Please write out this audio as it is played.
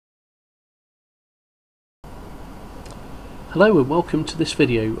Hello and welcome to this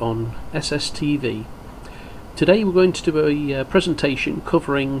video on QSSTV. Today we're going to do a presentation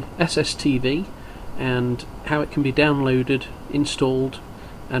covering QSSTV and how it can be downloaded, installed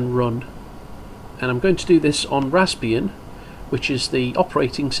and run. And I'm going to do this on Raspbian, which is the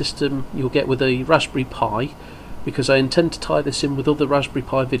operating system you'll get with a Raspberry Pi, because I intend to tie this in with other Raspberry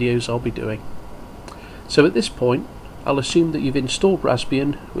Pi videos I'll be doing. So at this point I'll assume that you've installed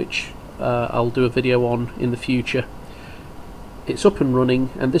Raspbian, which I'll do a video on in the future. It's up and running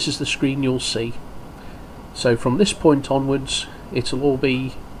and this is the screen you'll see. So from this point onwards it'll all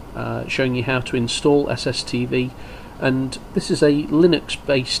be showing you how to install QSSTV, and this is a Linux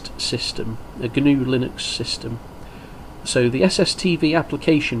based system, a GNU Linux system. So the QSSTV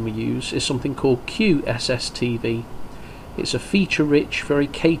application we use is something called QSSTV. It's a feature rich, very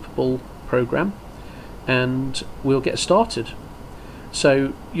capable program, and we'll get started.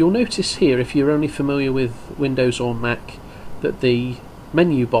 So you'll notice here, if you're only familiar with Windows or Mac, that the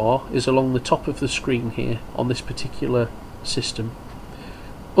menu bar is along the top of the screen here on this particular system.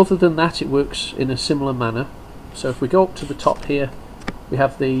 Other than that, it works in a similar manner. So if we go up to the top here, we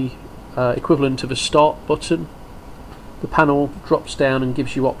have the equivalent of a start button. The panel drops down and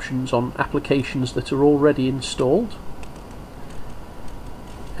gives you options on applications that are already installed.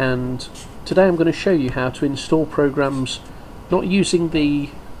 And today I'm going to show you how to install programs not using the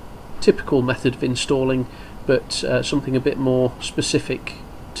typical method of installing, but something a bit more specific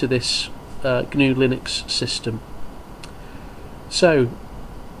to this GNU Linux system. So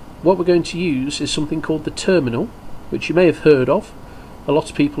what we're going to use is something called the terminal, which you may have heard of. A lot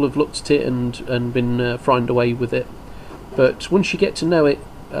of people have looked at it and been frightened away with it, but once you get to know it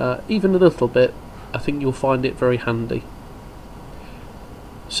even a little bit, I think you'll find it very handy.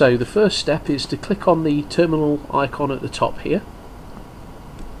 So the first step is to click on the terminal icon at the top here.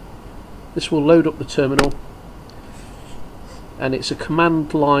 This will load up the terminal, and it's a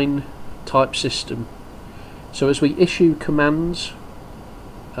command line type system. So as we issue commands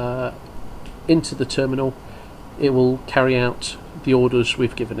into the terminal, it will carry out the orders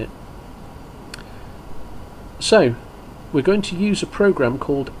we've given it. So we're going to use a program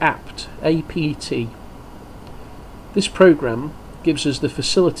called apt, A-P-T. This program gives us the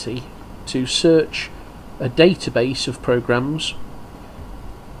facility to search a database of programs,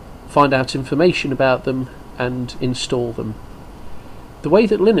 find out information about them and install them. The way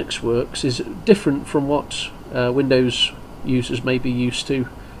that Linux works is different from what Windows users may be used to,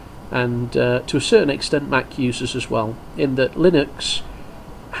 and to a certain extent Mac users as well, in that Linux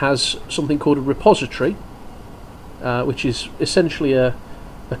has something called a repository, which is essentially a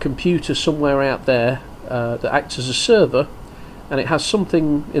computer somewhere out there that acts as a server, and it has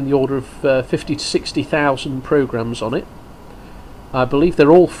something in the order of 50 to 60,000 programs on it. I believe they're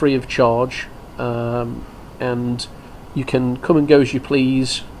all free of charge, and you can come and go as you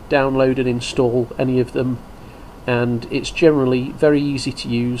please, download and install any of them, and it's generally very easy to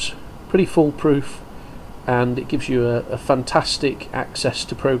use, pretty foolproof, and it gives you a fantastic access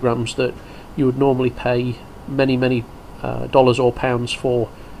to programs that you would normally pay many dollars or pounds for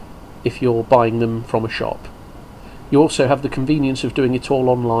if you're buying them from a shop. You also have the convenience of doing it all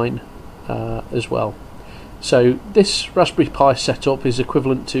online as well. So this Raspberry Pi setup is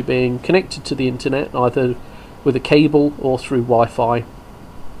equivalent to being connected to the internet, either with a cable or through Wi-Fi,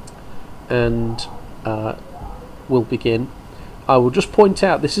 and we'll begin. I will just point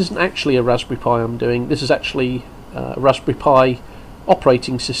out this isn't actually a Raspberry Pi I'm doing. This is actually a Raspberry Pi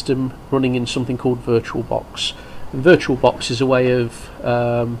operating system running in something called VirtualBox. And VirtualBox is a way of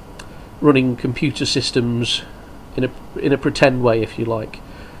running computer systems in a pretend way, if you like.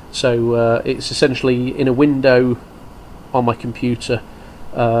 So it's essentially in a window on my computer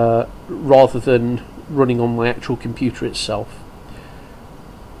rather than running on my actual computer itself.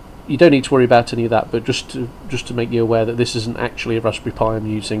 You don't need to worry about any of that, but just to make you aware that this isn't actually a Raspberry Pi I'm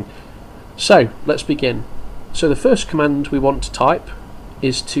using. So let's begin. So the first command we want to type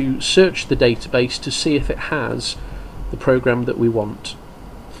is to search the database to see if it has the program that we want.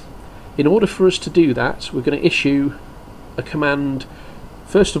 In order for us to do that, we're going to issue a command,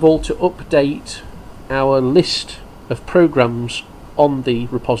 first of all, to update our list of programs on the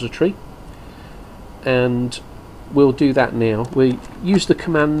repository, and we'll do that now. We use the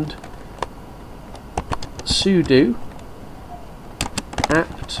command sudo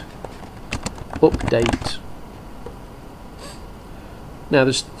apt update. Now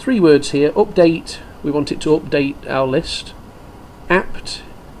there's three words here. Update, we want it to update our list. Apt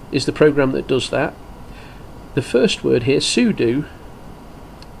is the program that does that. The first word here, sudo,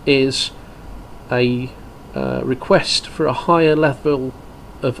 is a request for a higher level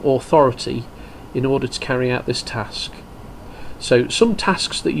of authority in order to carry out this task. So some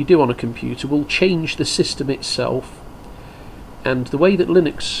tasks that you do on a computer will change the system itself, and the way that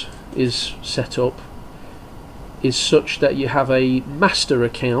Linux is set up is such that you have a master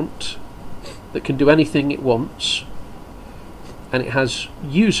account that can do anything it wants, and it has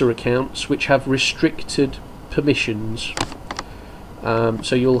user accounts which have restricted permissions.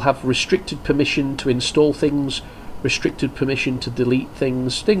 So you'll have restricted permission to install things, restricted permission to delete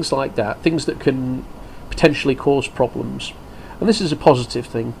things, things like that, things that can potentially cause problems. And this is a positive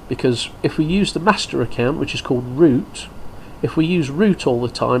thing, because if we use the master account, which is called root, if we use root all the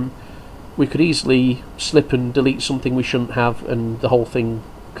time, we could easily slip and delete something we shouldn't have, and the whole thing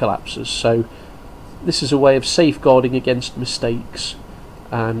collapses. So this is a way of safeguarding against mistakes,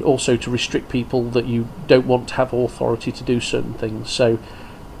 and also to restrict people that you don't want to have authority to do certain things. So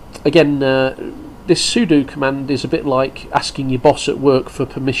again, this sudo command is a bit like asking your boss at work for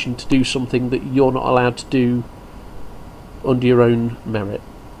permission to do something that you're not allowed to do under your own merit.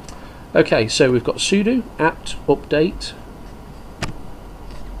 Okay, so we've got sudo apt update.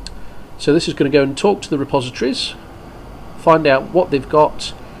 So this is going to go and talk to the repositories, find out what they've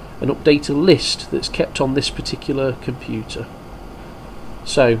got, and update a list that's kept on this particular computer.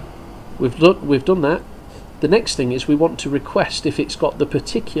 So we've done that. The next thing is we want to request if it's got the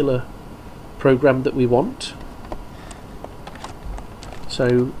particular program that we want.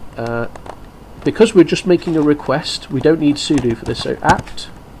 So because we're just making a request, we don't need sudo for this. So apt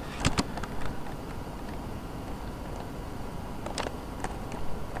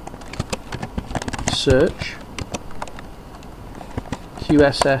search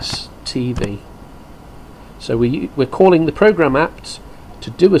QSSTV. So we're calling the program apt to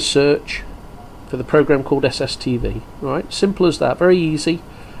do a search for the program called SSTV. Right, simple as that, very easy.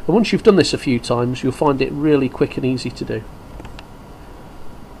 And once you've done this a few times, you'll find it really quick and easy to do.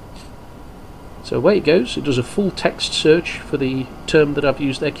 So away it goes. It does a full text search for the term that I've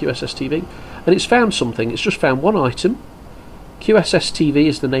used there, QSSTV, and it's found something. It's just found one item. QSSTV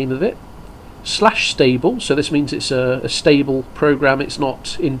is the name of it. /stable, so this means it's a stable program. It's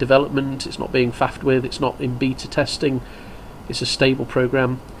not in development, it's not being faffed with, it's not in beta testing, it's a stable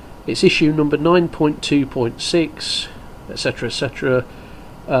program. It's issue number 9.2.6, etc, etc.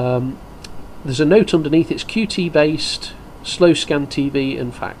 There's a note underneath, it's Qt based, slow scan TV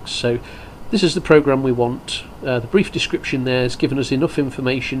and fax. So this is the program we want. The brief description there has given us enough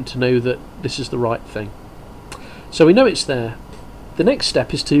information to know that this is the right thing. So we know it's there. The next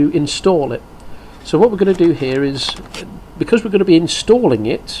step is to install it. So what we're going to do here is, because we're going to be installing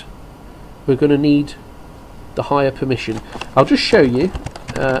it, we're going to need the higher permission. I'll just show you.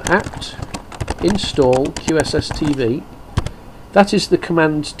 Apt install QSSTV. That is the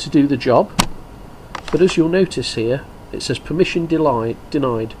command to do the job. But as you'll notice here, it says permission denied.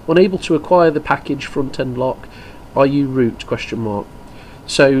 Unable to acquire the package front-end lock. Are you root? ?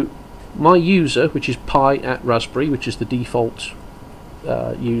 So my user, which is pi@raspberry, which is the default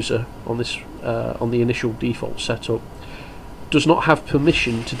user on this on the initial default setup, does not have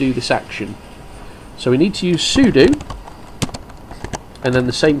permission to do this action. So we need to use sudo and then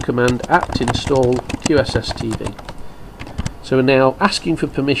the same command apt install QSSTV. So we're now asking for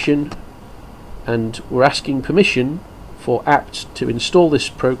permission, and we're asking permission for apt to install this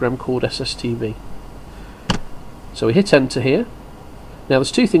program called SSTV. So we hit enter here. Now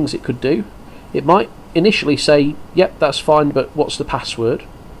there's two things it could do. It might initially say, yep, that's fine, but what's the password?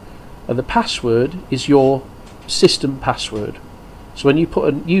 And the password is your system password. So when you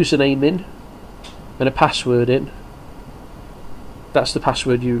put a username in and a password in, that's the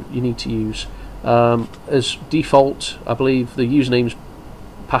password you need to use. As default, I believe the username's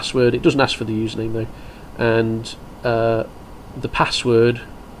password, it doesn't ask for the username though, and the password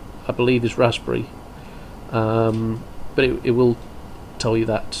I believe is Raspberry, but it will tell you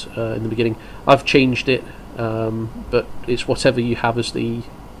that in the beginning. I've changed it, but it's whatever you have as the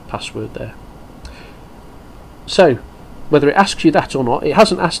password there. So whether it asks you that or not, it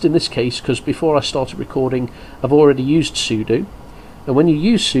hasn't asked in this case, because before I started recording I've already used sudo, and when you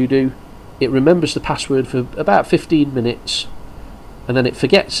use sudo it remembers the password for about 15 minutes and then it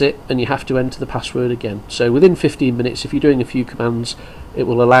forgets it, and you have to enter the password again. So within 15 minutes, if you're doing a few commands, it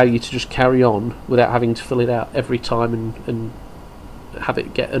will allow you to just carry on without having to fill it out every time and have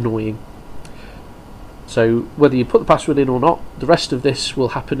it get annoying. So whether you put the password in or not, the rest of this will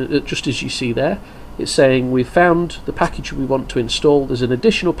happen just as you see there. It's saying we've found the package we want to install. There's an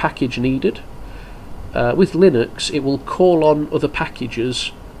additional package needed. With Linux, it will call on other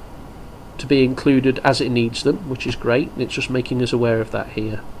packages to be included as it needs them, which is great. It's just making us aware of that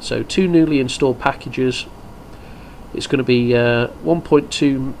here. So 2 newly installed packages. It's going to be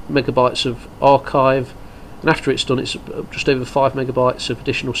 1.2 megabytes of archive and after it's done it's just over 5 megabytes of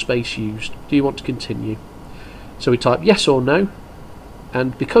additional space used. Do you want to continue? So we type yes or no,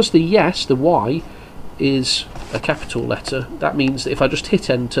 and because the yes, the Y, is a capital letter, that means that if I just hit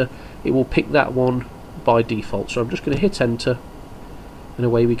enter it will pick that one by default. So I'm just going to hit enter and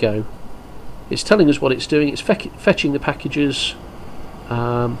away we go. It's telling us what it's doing. It's fetching the packages,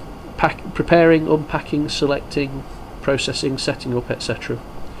 preparing, unpacking, selecting, processing, setting up, etc.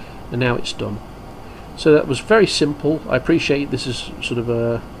 And now it's done. So that was very simple. I appreciate this is sort of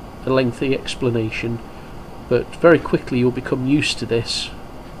a lengthy explanation, but very quickly you'll become used to this,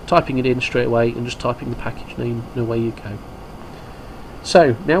 typing it in straight away and just typing the package name and away you go.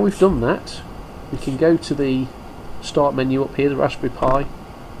 So now we've done that, we can go to the start menu up here, the Raspberry Pi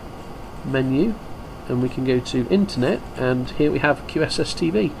menu, and we can go to Internet, and here we have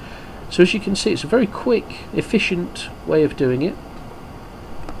QSSTV. So as you can see, it's a very quick, efficient way of doing it.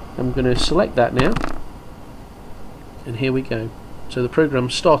 I'm going to select that now, and here we go. So the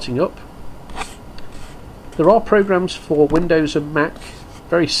program's starting up. There are programs for Windows and Mac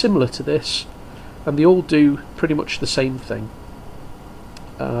very similar to this, and they all do pretty much the same thing.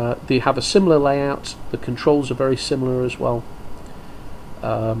 They have a similar layout, the controls are very similar as well.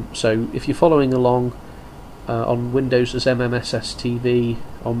 So if you're following along on Windows as MMSSTV,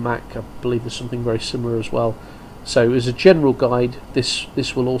 on Mac I believe there's something very similar as well. So as a general guide,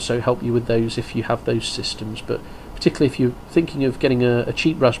 this will also help you with those if you have those systems, but particularly if you're thinking of getting a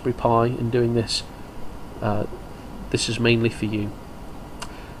cheap Raspberry Pi and doing this, this is mainly for you.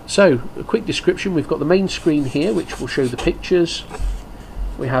 So a quick description: we've got the main screen here which will show the pictures.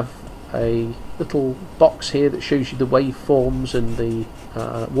 We have a little box here that shows you the waveforms and the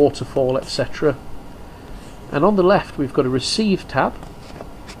waterfall, etc. And on the left we've got a receive tab,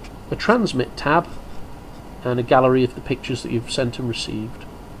 a transmit tab, and a gallery of the pictures that you've sent and received.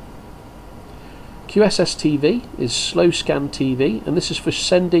 QSSTV is slow scan TV, and this is for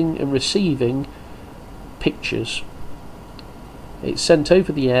sending and receiving pictures. It's sent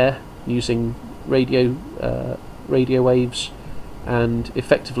over the air using radio waves, and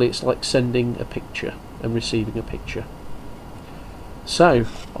effectively it's like sending a picture and receiving a picture. So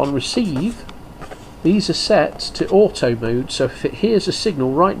on receive, these are set to auto mode, so if it hears a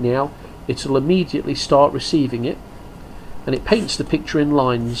signal right now it'll immediately start receiving it, and it paints the picture in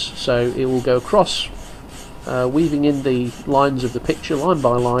lines, so it will go across, weaving in the lines of the picture line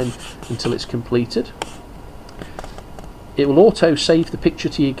by line until it's completed. It will auto save the picture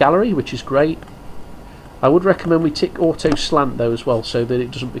to your gallery, which is great. I would recommend we tick auto slant though as well, so that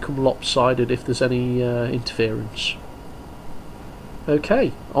it doesn't become lopsided if there's any interference.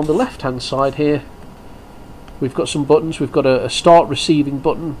 Okay, on the left hand side here we've got some buttons. We've got a start receiving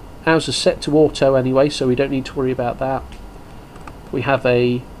button. Ours is set to auto anyway, so we don't need to worry about that. We have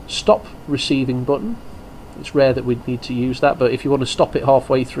a stop receiving button. It's rare that we'd need to use that, but if you want to stop it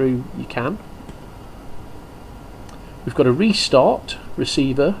halfway through you can. We've got a restart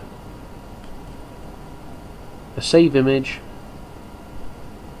receiver, a save image,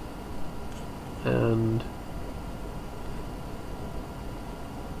 and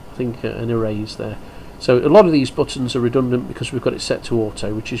I think an erase there. So a lot of these buttons are redundant because we've got it set to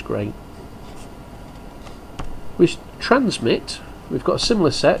auto, which is great. With transmit, we've got a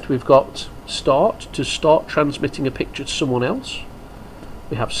similar set. We've got start, to start transmitting a picture to someone else.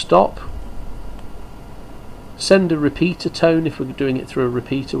 We have stop, send a repeater tone if we're doing it through a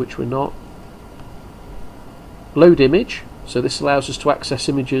repeater, which we're not. Load image, so this allows us to access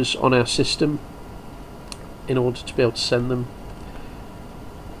images on our system in order to be able to send them.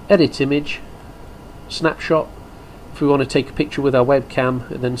 Edit image, snapshot, if we want to take a picture with our webcam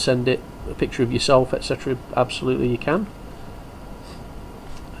and then send it, a picture of yourself, etc., absolutely you can.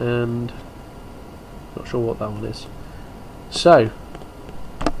 And not sure what that one is. So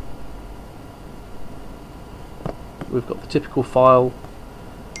we've got the typical file,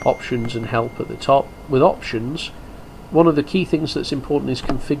 options and help at the top. With options, one of the key things that's important is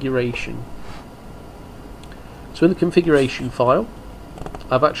configuration. So in the configuration file,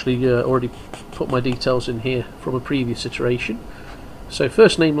 I've actually already put my details in here from a previous iteration. So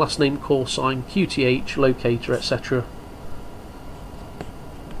first name, last name, call sign, QTH, locator, etc.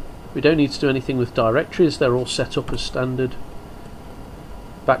 We don't need to do anything with directories, they're all set up as standard.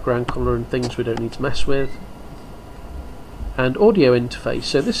 Background colour and things we don't need to mess with. And audio interface,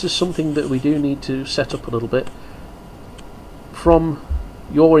 so this is something that we do need to set up a little bit. From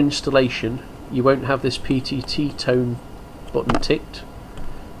your installation you won't have this PTT tone button ticked.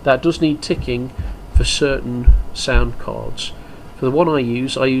 That does need ticking for certain sound cards. For the one I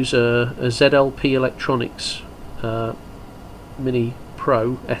use a ZLP Electronics Mini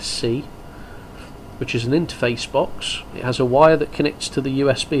Pro SC, which is an interface box. It has a wire that connects to the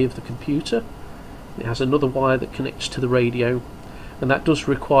USB of the computer. It has another wire that connects to the radio, and that does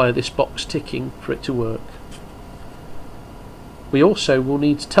require this box ticking for it to work. We also will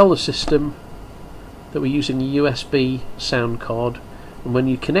need to tell the system that we're using a USB sound card, and when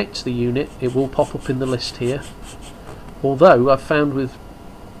you connect the unit it will pop up in the list here. Although I've found with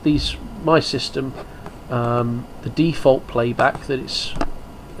my system, the default playback that it's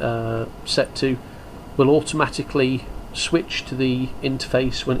set to will automatically switch to the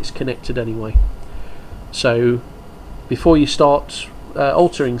interface when it's connected anyway. So before you start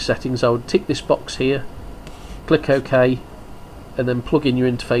altering settings, I would tick this box here, click OK, and then plug in your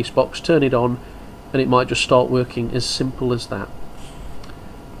interface box, turn it on, and it might just start working. As simple as that.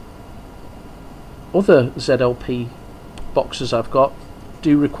 Other ZLP boxes I've got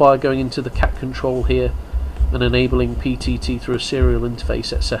do require going into the cat control here and enabling PTT through a serial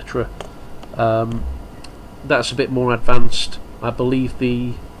interface, etc. That's a bit more advanced. I believe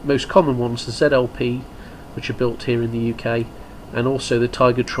the most common ones, the ZLP, which are built here in the UK, and also the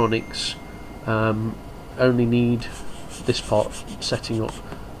Tigertronics, only need this part setting up,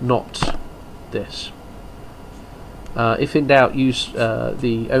 not this. If in doubt, use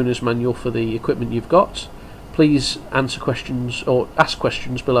the owner's manual for the equipment you've got. Please answer questions or ask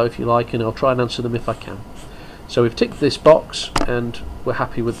questions below if you like, and I'll try and answer them if I can. So we've ticked this box and we're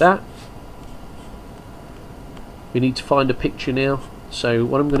happy with that. We need to find a picture now, so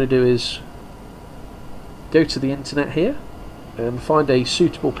what I'm going to do is go to the internet here and find a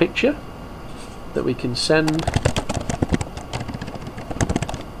suitable picture that we can send.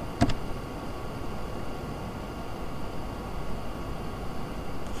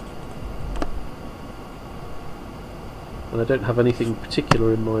 And I don't have anything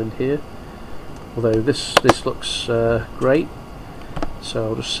particular in mind here, although this looks great. So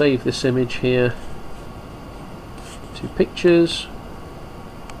I'll just save this image here to pictures,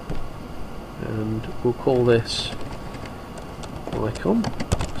 and we'll call this ICOM,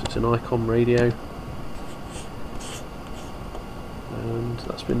 because it's an ICOM radio, and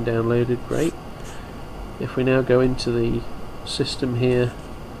that's been downloaded. Great. If we now go into the system here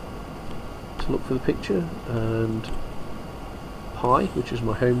to look for the picture, and Pi, which is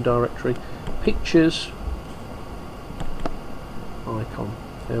my home directory, pictures, ICOM,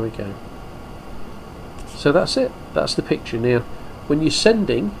 there we go. So that's it, that's the picture. Now when you're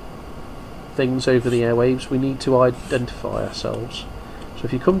sending things over the airwaves, we need to identify ourselves. So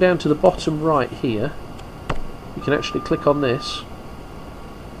if you come down to the bottom right here, you can actually click on this,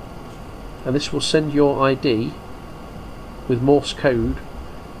 and this will send your ID with Morse code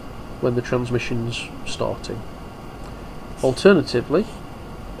when the transmission's starting. Alternatively,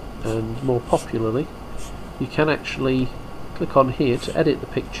 and more popularly, you can actually click on here to edit the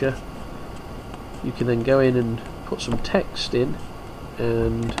picture. You can then go in and put some text in,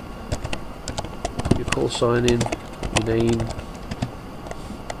 and put your call sign in, your name,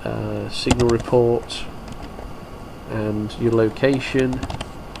 signal report, and your location,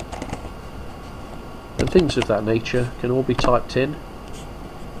 and things of that nature can all be typed in.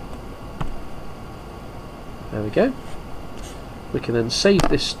 There we go. We can then save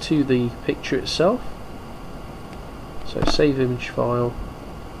this to the picture itself. So save image file.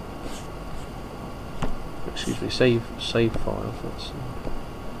 Excuse me, save file. That's,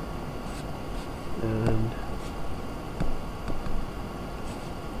 and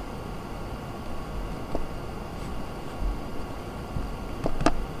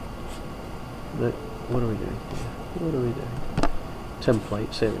no, what are we doing here? What are we doing?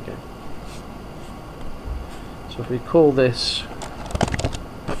 Templates. There we go. So if we call this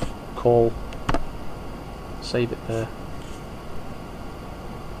call, save it there.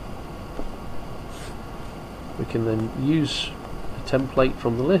 We can then use a template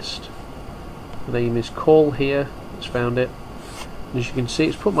from the list. The name is call here, it's found it. And as you can see,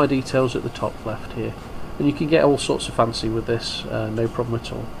 it's put my details at the top left here. And you can get all sorts of fancy with this, no problem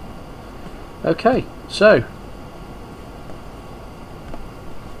at all. Okay, so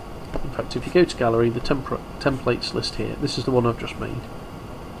in fact, if you go to gallery, the templates list here, this is the one I've just made.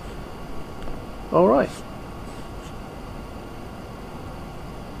 Alright.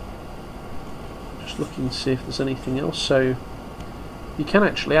 Just looking to see if there's anything else. So you can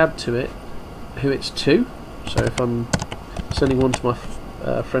actually add to it who it's to. So if I'm sending one to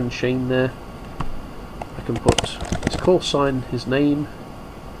my friend Shane there, I can put his call sign, his name,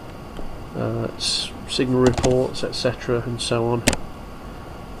 signal reports, etc., and so on.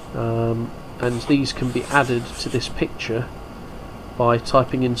 And these can be added to this picture by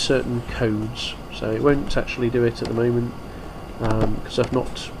typing in certain codes. So it won't actually do it at the moment because I've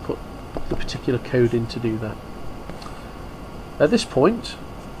not put the particular code in to do that. At this point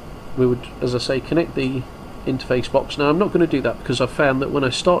we would, as I say, connect the interface box. Now I'm not going to do that because I've found that when I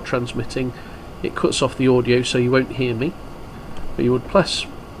start transmitting it cuts off the audio, so you won't hear me. But you would press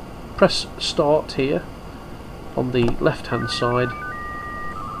start here on the left hand side,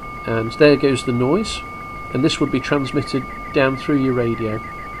 and there goes the noise, and this would be transmitted down through your radio.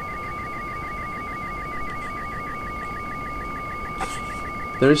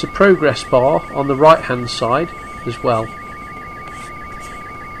 There is a progress bar on the right hand side as well.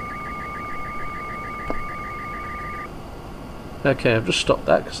 Okay, I've just stopped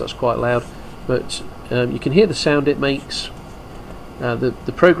that because that's quite loud, but you can hear the sound it makes.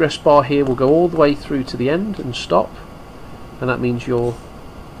 The progress bar here will go all the way through to the end and stop, and that means your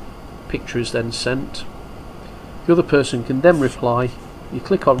picture is then sent. The other person can then reply. You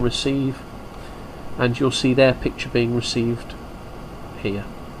click on receive and you'll see their picture being received here.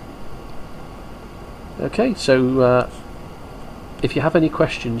 Okay, so if you have any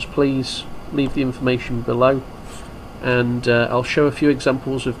questions, please leave the information below, and I'll show a few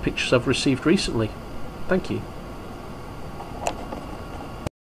examples of pictures I've received recently. Thank you.